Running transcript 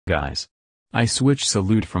guys. I switch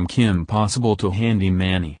salute from Kim Possible to Handy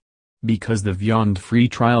Manny. Because the Vyond free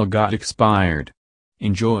trial got expired.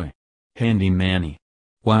 Enjoy. Handy Manny.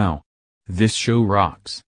 Wow. This show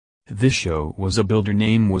rocks. This show was a builder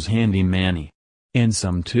name was Handy Manny. And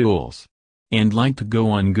some tools. And like to go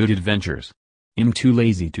on good adventures. I'm too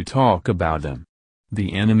lazy to talk about them.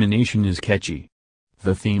 The animation is catchy.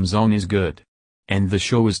 The theme song is good. And the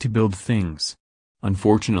show is to build things.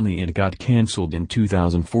 Unfortunately it got cancelled in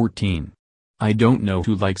 2014. I don't know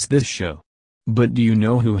who likes this show. But do you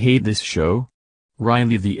know who hate this show?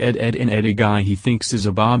 Riley the Ed and Eddie guy he thinks is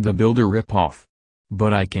a Bob the Builder ripoff.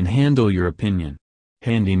 But I can handle your opinion.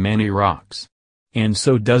 Handy Manny rocks. And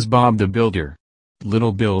so does Bob the Builder.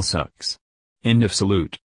 Little Bill sucks. End of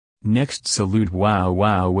salute. Next salute. Wow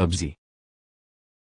Wubbzy.